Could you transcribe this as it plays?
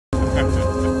What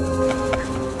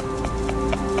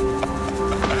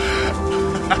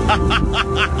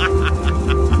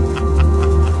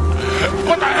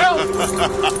the hell?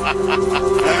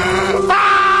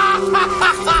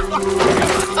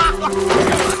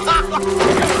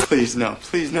 Please no,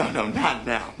 not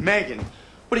now. Megan,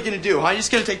 what are you gonna do, huh? You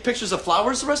just gonna take pictures of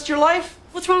flowers the rest of your life?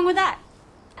 What's wrong with that?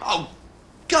 Oh,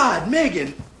 God,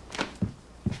 Megan.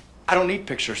 I don't need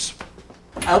pictures.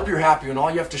 I hope you're happy when all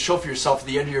you have to show for yourself at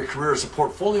the end of your career is a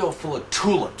portfolio full of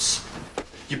tulips.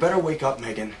 You better wake up,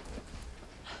 Megan.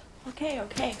 Okay,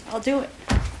 I'll do it.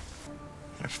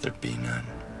 If there be none,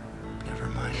 never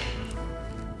mind.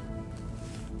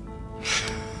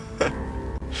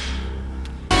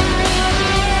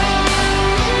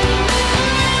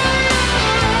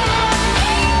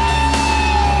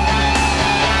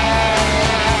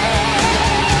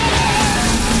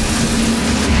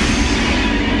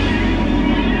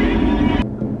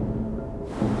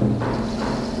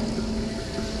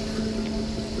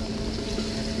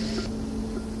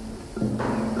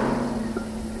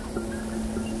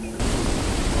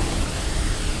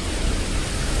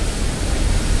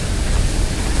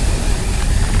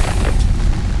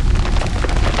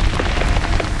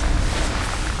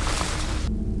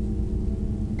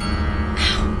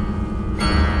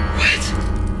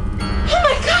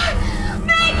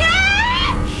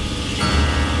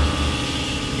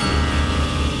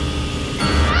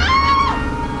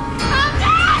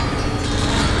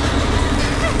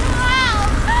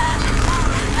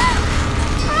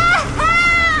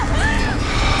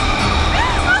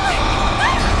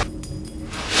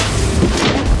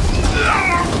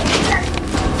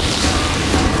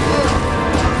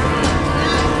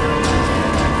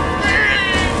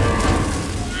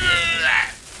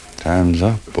 Time's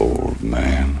up, old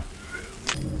man.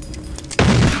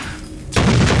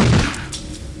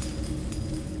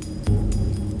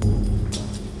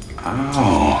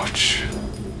 Ouch.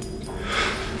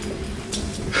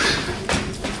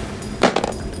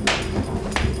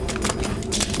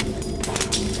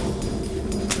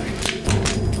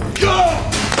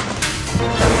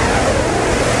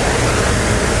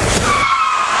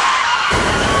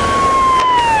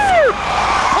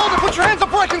 Hold it! Put your hands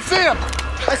up where I can see him!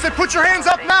 I said put your hands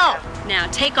up now! Now,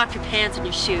 take off your pants and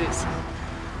your shoes.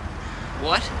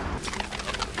 What?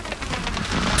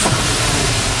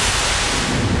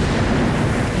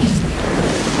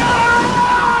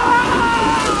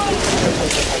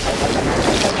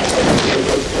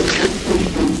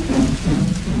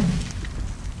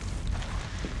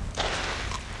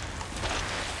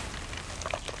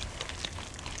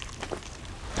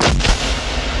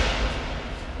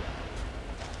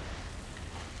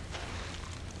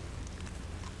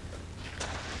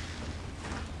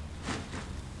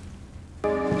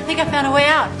 I think I found a way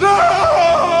out.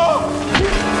 No!